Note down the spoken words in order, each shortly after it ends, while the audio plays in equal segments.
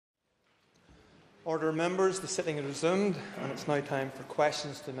Order, members. The sitting is resumed, and it's now time for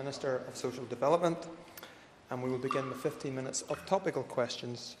questions to the Minister of Social Development. And we will begin with 15 minutes of topical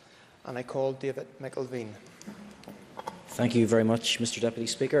questions. And I call David McElveen. Thank you very much, Mr Deputy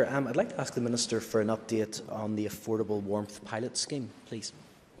Speaker. I'd like to ask the Minister for an update on the Affordable Warmth Pilot Scheme, please.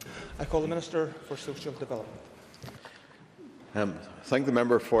 I call the Minister for Social Development. Thank the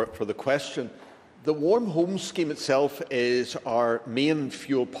member for the question. The Warm Homes Scheme itself is our main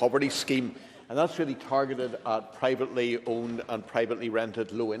fuel poverty scheme, and that's really targeted at privately owned and privately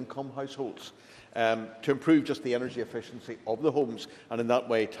rented low-income households to improve just the energy efficiency of the homes and in that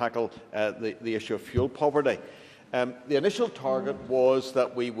way tackle the issue of fuel poverty. The initial target was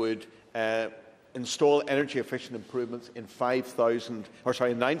that we would install energy efficient improvements in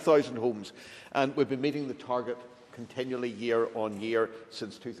 9,000 homes, and we've been meeting the target continually year on year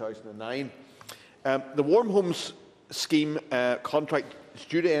since 2009. The Warm Homes Scheme contract is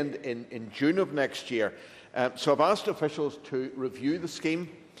due to end in June of next year, so I've asked officials to review the scheme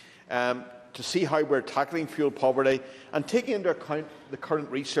to see how we're tackling fuel poverty and taking into account the current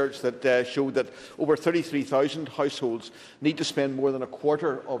research that showed that over 33,000 households need to spend more than a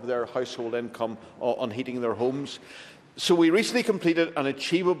quarter of their household income on heating their homes. So we recently completed an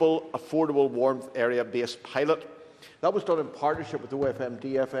achievable affordable warmth area-based pilot. That was done in partnership with OFM,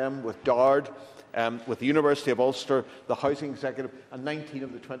 DFM, with DARD, with the University of Ulster, the Housing Executive and 19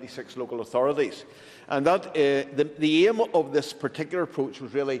 of the 26 local authorities. And that, the aim of this particular approach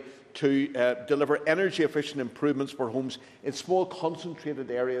was really to deliver energy-efficient improvements for homes in small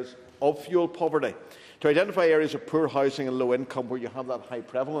concentrated areas of fuel poverty, to identify areas of poor housing and low income where you have that high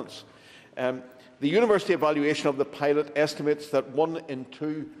prevalence. The university evaluation of the pilot estimates that 1 in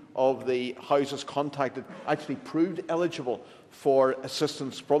 2 of the houses contacted actually proved eligible for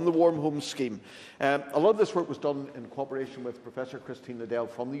assistance from the Warm Homes Scheme. A lot of this work was done in cooperation with Professor Christine Liddell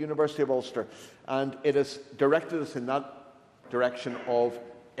from the University of Ulster, and it has directed us in that direction of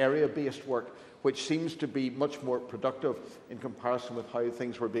area-based work, which seems to be much more productive in comparison with how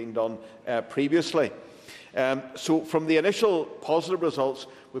things were being done previously. So from the initial positive results,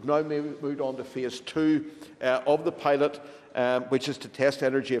 we've now moved on to phase 2 of the pilot, which is to test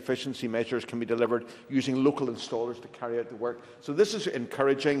energy efficiency measures can be delivered using local installers to carry out the work. So this is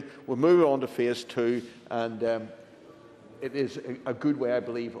encouraging. We'll move on to phase 2, and it is a good way, I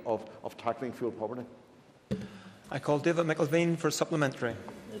believe, of tackling fuel poverty. I call David McElveen for supplementary.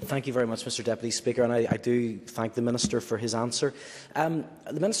 Thank you very much, Mr Deputy Speaker, and I do thank the Minister for his answer. The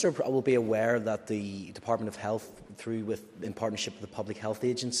Minister will be aware that the Department of Health, in partnership with the Public Health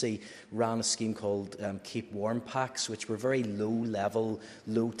Agency, ran a scheme called Keep Warm Packs, which were very low-level,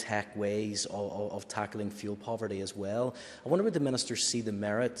 low-tech ways of tackling fuel poverty as well. I wonder would the Minister see the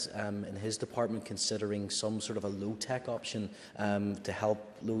merit in his department considering some sort of a low-tech option to help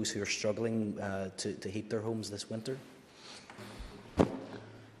those who are struggling to heat their homes this winter?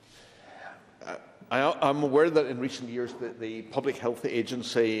 I'm aware that in recent years the Public Health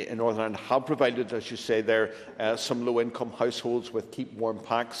Agency in Northern Ireland have provided, as you say there, some low-income households with Keep Warm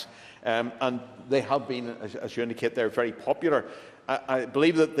Packs, and they have been, as you indicate, they're very popular. I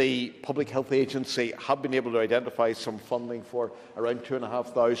believe that the Public Health Agency have been able to identify some funding for around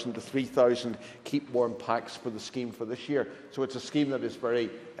 2,500 to 3,000 Keep Warm Packs for the scheme for this year. So it's a scheme that is very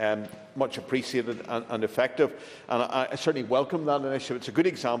much appreciated and effective. And I certainly welcome that initiative. It's a good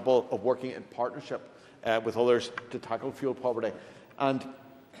example of working in partnership with others to tackle fuel poverty. And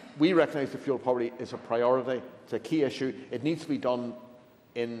we recognise that fuel poverty is a priority. It's a key issue. It needs to be done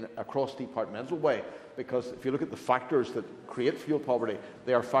in a cross-departmental way, because if you look at the factors that create fuel poverty,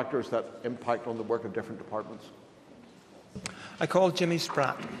 they are factors that impact on the work of different departments. I call Jimmy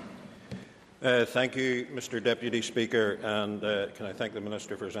Spratt. Thank you, Mr Deputy Speaker, and can I thank the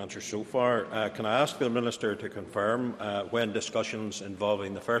Minister for his answer so far. Can I ask the Minister to confirm when discussions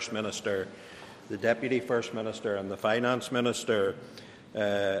involving the First Minister, the Deputy First Minister and the Finance Minister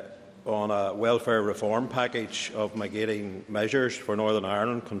on a welfare reform package of mitigating measures for Northern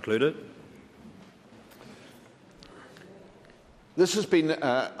Ireland concluded? This has been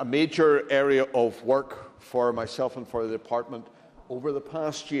a major area of work for myself and for the department over the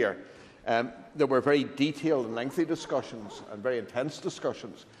past year. There were very detailed and lengthy discussions and very intense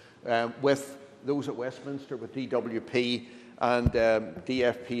discussions with those at Westminster, with DWP, and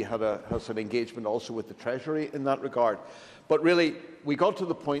DFP has an engagement also with the Treasury in that regard. But really, we got to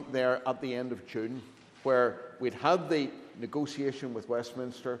the point there at the end of June where we'd had the negotiation with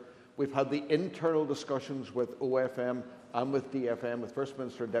Westminster, we've had the internal discussions with OFM and with DFM, with First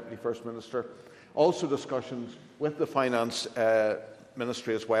Minister and Deputy First Minister, also discussions with the Finance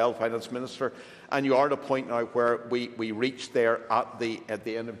Ministry as well, Finance Minister, and you are at a point now where we reached there at the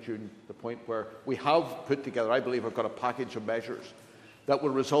end of June, the point where we have put together, I believe, we've got a package of measures that will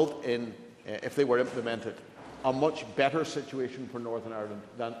result in, if they were implemented, a much better situation for Northern Ireland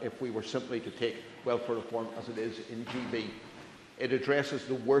than if we were simply to take welfare reform as it is in GB. It addresses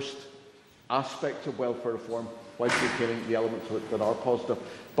the worst aspects of welfare reform whilst retaining the elements of it that are positive.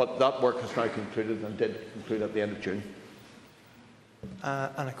 But that work has now concluded and did conclude at the end of June.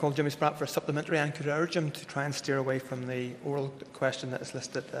 And I call Jimmy Spratt for a supplementary, and could urge him to try and steer away from the oral question that is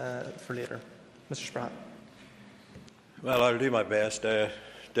listed for later. Mr. Spratt. Well, I'll do my best,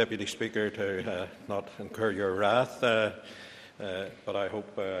 Deputy Speaker, to not incur your wrath, but I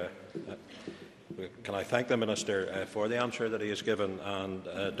hope. Can I thank the Minister for the answer that he has given? And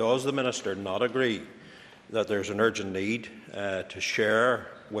does the Minister not agree that there is an urgent need to share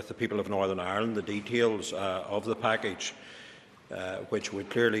with the people of Northern Ireland the details of the package, which would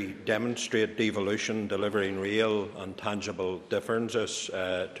clearly demonstrate devolution, delivering real and tangible differences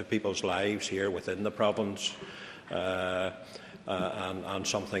to people's lives here within the province, and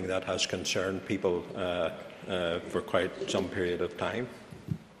something that has concerned people for quite some period of time?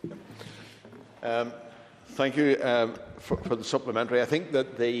 Thank you for the supplementary. I think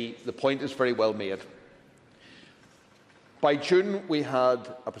that the point is very well made. By June, we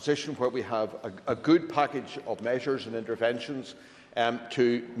had a position where we have a good package of measures and interventions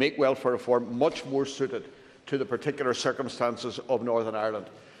to make welfare reform much more suited to the particular circumstances of Northern Ireland.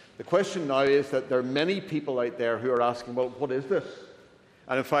 The question now is that there are many people out there who are asking, well, what is this?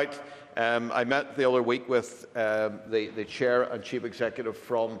 And in fact, I met the other week with the Chair and Chief Executive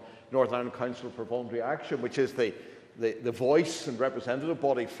from Northern Ireland Council for Voluntary Action, which is the voice and representative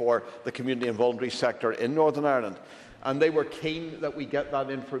body for the community and voluntary sector in Northern Ireland. And they were keen that we get that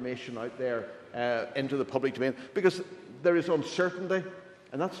information out there into the public domain, because there is uncertainty,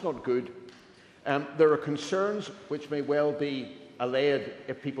 and that's not good. There are concerns which may well be allayed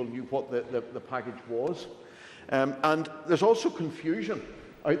if people knew what the package was. And there's also confusion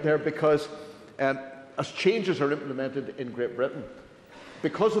out there because as changes are implemented in Great Britain,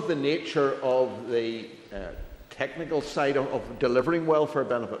 because of the nature of the technical side of delivering welfare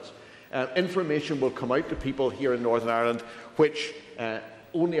benefits, information will come out to people here in Northern Ireland which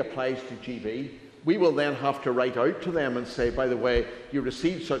only applies to GB. We will then have to write out to them and say, by the way, you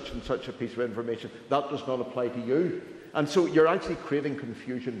received such and such a piece of information, that does not apply to you. And so you're actually creating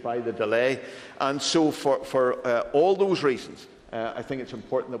confusion by the delay. And so for all those reasons, I think it's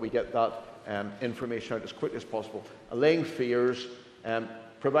important that we get that information out as quickly as possible, allaying fears,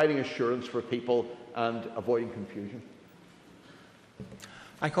 providing assurance for people and avoiding confusion.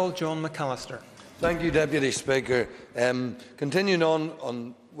 I call John McAllister. Thank you, Deputy Speaker. Continuing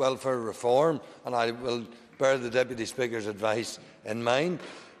on welfare reform, and I will bear the Deputy Speaker's advice in mind.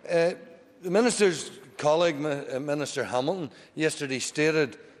 The Minister's colleague, Minister Hamilton, yesterday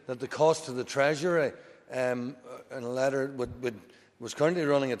stated that the cost to the Treasury in a letter was currently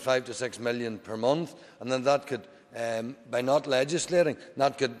running at 5 to 6 million per month, and then that could, by not legislating,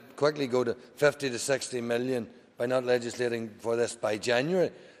 that could quickly go to 50 to 60 million by not legislating for this by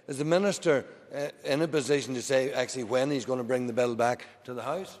January. Is the Minister in a position to say actually when he's going to bring the bill back to the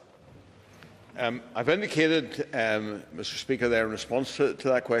House? I've indicated, Mr. Speaker, there in response to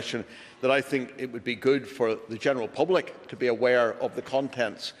that question, that I think it would be good for the general public to be aware of the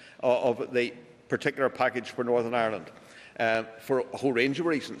contents of the particular package for Northern Ireland for a whole range of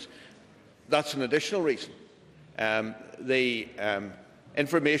reasons. That's an additional reason. The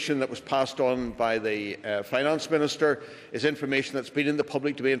information that was passed on by the Finance Minister is information that's been in the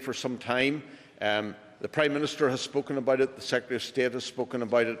public domain for some time. The Prime Minister has spoken about it, the Secretary of State has spoken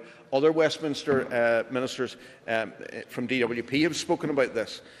about it, other Westminster ministers from DWP have spoken about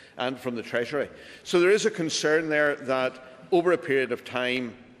this, and from the Treasury. So there is a concern there that over a period of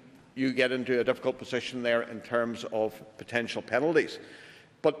time you get into a difficult position there in terms of potential penalties.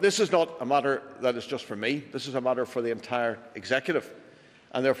 But this is not a matter that is just for me, this is a matter for the entire Executive.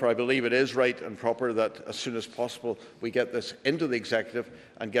 And therefore I believe it is right and proper that as soon as possible we get this into the Executive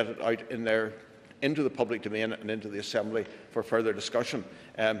and get it out in there, into the public domain and into the Assembly for further discussion.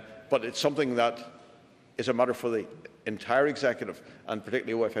 But it's something that is a matter for the entire Executive, and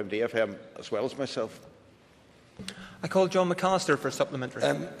particularly OFMDFM as well as myself. I call John McAllister for a supplementary.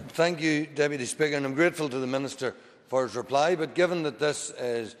 Thank you, Deputy Speaker, and I'm grateful to the Minister for his reply. But given that this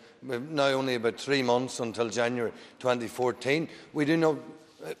is now only about 3 months until January 2014, we do know.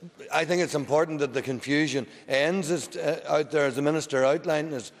 I think it's important that the confusion ends out there, as the Minister outlined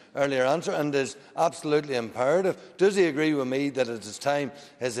in his earlier answer, and is absolutely imperative. Does he agree with me that it is time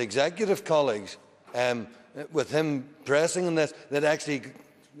his Executive colleagues with him pressing on this, that actually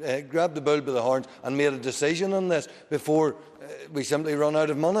grabbed the bull by the horns and made a decision on this before we simply run out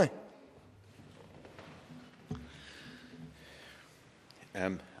of money?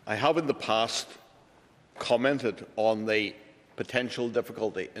 I have in the past commented on the potential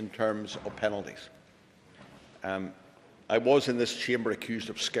difficulty in terms of penalties. I was in this chamber accused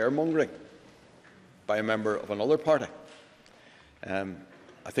of scaremongering by a member of another party.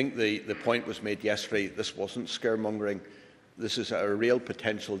 I think the point was made yesterday, this wasn't scaremongering. This is a real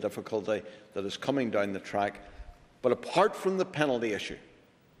potential difficulty that is coming down the track. But apart from the penalty issue,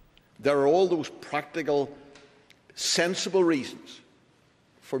 there are all those practical, sensible reasons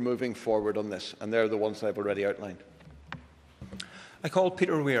for moving forward on this, and they're the ones I've already outlined. I call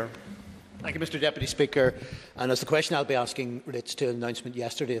Peter Weir. Thank you, Mr Deputy Speaker. And as the question I'll be asking relates to an announcement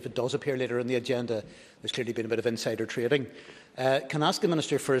yesterday, if it does appear later on the agenda, there's clearly been a bit of insider trading. Can I ask the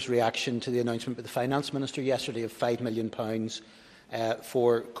Minister for his reaction to the announcement by the Finance Minister yesterday of £5 million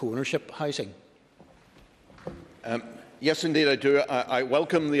for co-ownership housing? Yes, indeed, I do. I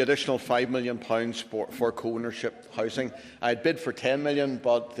welcome the additional £5 million for co-ownership housing. I had bid for £10 million,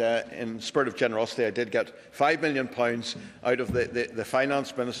 but in spirit of generosity, I did get £5 million out of the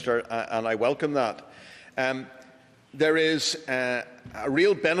Finance Minister, and I welcome that. There is a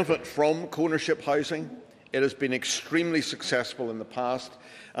real benefit from co-ownership housing. It has been extremely successful in the past,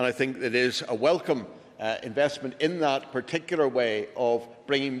 and I think it is a welcome investment in that particular way of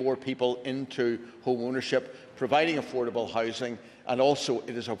bringing more people into home ownership, providing affordable housing, and also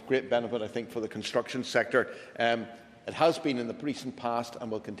it is of great benefit, I think, for the construction sector. It has been in the recent past and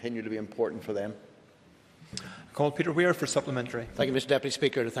will continue to be important for them. I call Peter Weir for supplementary. Thank you, Mr Deputy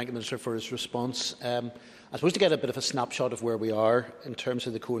Speaker, and thank you, Minister, for his response. I suppose to get a bit of a snapshot of where we are in terms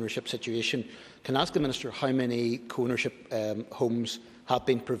of the co-ownership situation, can I ask the Minister how many co-ownership homes have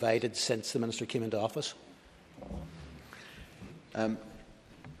been provided since the Minister came into office? In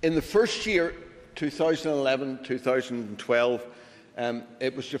the first year, 2011-2012,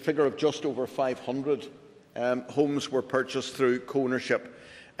 it was a figure of just over 500 homes were purchased through co-ownership.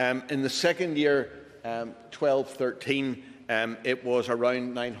 In the second year, 12-13, it was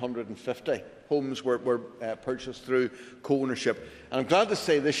around 950 homes were purchased through co-ownership. And I'm glad to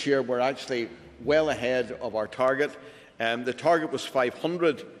say this year we're actually well ahead of our target. The target was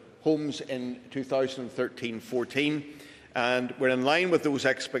 500 homes in 2013-14. And we're in line with those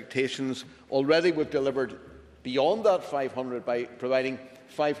expectations. Already we've delivered beyond that 500 by providing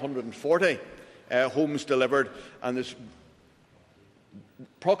 540 homes delivered, and there's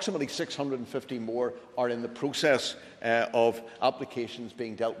approximately 650 more are in the process of applications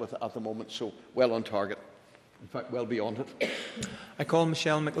being dealt with at the moment, so well on target. In fact, well beyond it. I call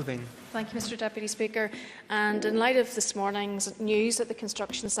Michelle McIlveen. Thank you, Mr Deputy Speaker. And in light of this morning's news that the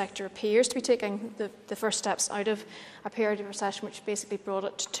construction sector appears to be taking the first steps out of a period of recession which basically brought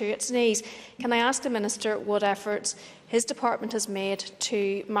it to its knees, can I ask the Minister what efforts his department has made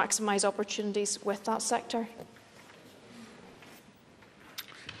to maximise opportunities with that sector?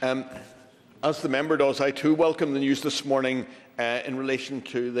 As the member does, I too welcome the news this morning in relation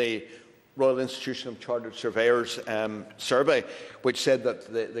to the Royal Institution of Chartered Surveyors survey, which said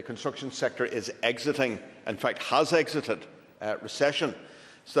that the construction sector is exiting, in fact has exited, recession.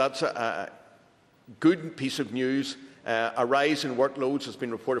 So that's a good piece of news. A rise in workloads has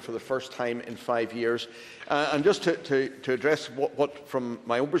been reported for the first time in 5 years. And just to address what, from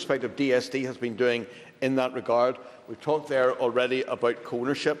my own perspective, DSD has been doing in that regard, we've talked there already about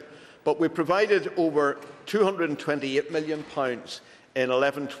co-ownership, but we provided over £228 million in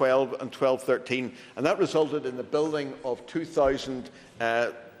 11-12 and 12-13, and that resulted in the building of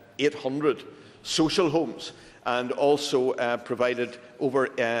 2,800 social homes, and also provided over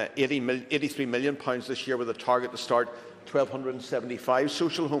 £83 million this year with a target to start 1,275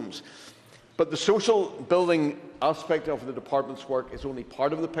 social homes. But the social building aspect of the department's work is only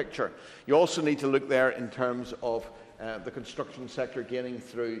part of the picture. You also need to look there in terms of the construction sector gaining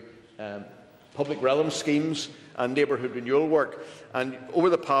through public realm schemes and neighbourhood renewal work. And over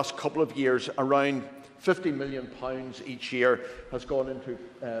the past couple of years, around £50 million each year has gone into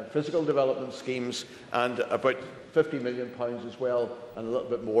physical development schemes, and about £50 million as well, and a little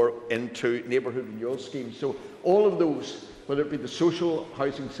bit more into neighbourhood renewal schemes. So all of those, whether it be the social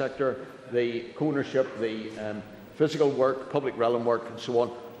housing sector, the co-ownership, the physical work, public realm work and so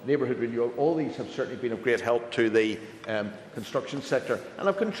on, neighbourhood renewal, all these have certainly been of great help to the construction sector, and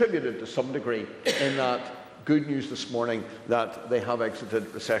have contributed to some degree in that good news this morning that they have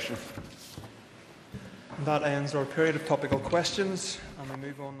exited recession. And that ends our period of topical questions, and we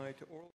move on now to oral.